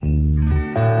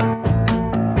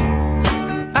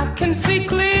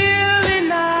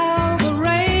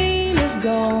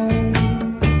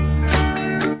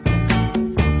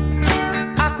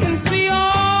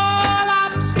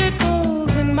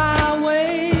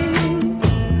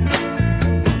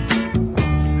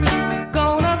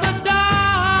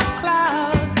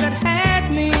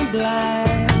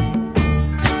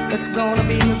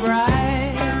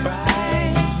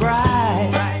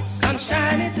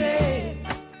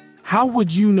How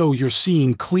would you know you're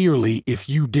seeing clearly if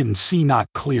you didn't see not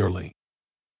clearly?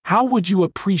 How would you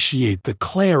appreciate the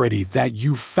clarity that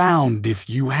you found if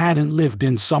you hadn't lived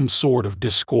in some sort of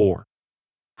discord?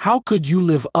 How could you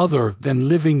live other than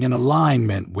living in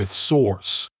alignment with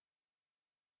Source?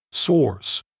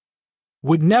 Source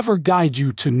would never guide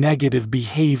you to negative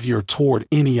behavior toward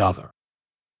any other.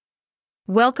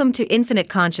 Welcome to Infinite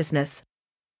Consciousness,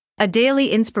 a daily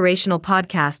inspirational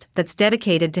podcast that's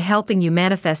dedicated to helping you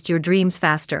manifest your dreams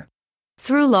faster.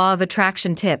 Through law of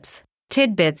attraction tips,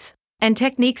 tidbits, and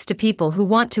techniques to people who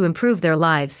want to improve their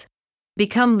lives,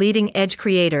 become leading-edge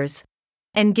creators,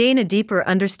 and gain a deeper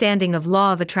understanding of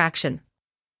law of attraction.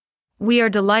 We are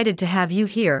delighted to have you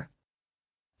here.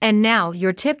 And now,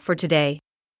 your tip for today.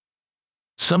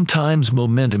 Sometimes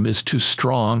momentum is too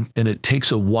strong and it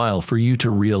takes a while for you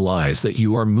to realize that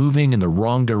you are moving in the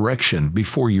wrong direction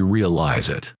before you realize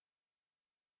it.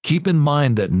 Keep in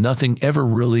mind that nothing ever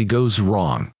really goes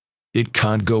wrong. It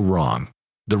can't go wrong.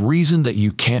 The reason that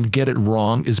you can't get it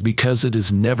wrong is because it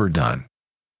is never done.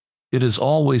 It is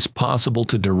always possible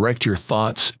to direct your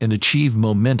thoughts and achieve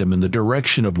momentum in the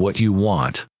direction of what you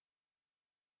want.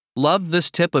 Love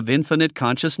this tip of infinite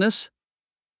consciousness?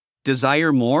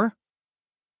 Desire more?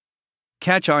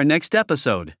 Catch our next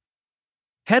episode.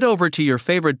 Head over to your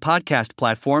favorite podcast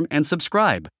platform and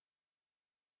subscribe.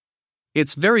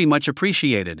 It's very much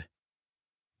appreciated.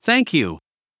 Thank you.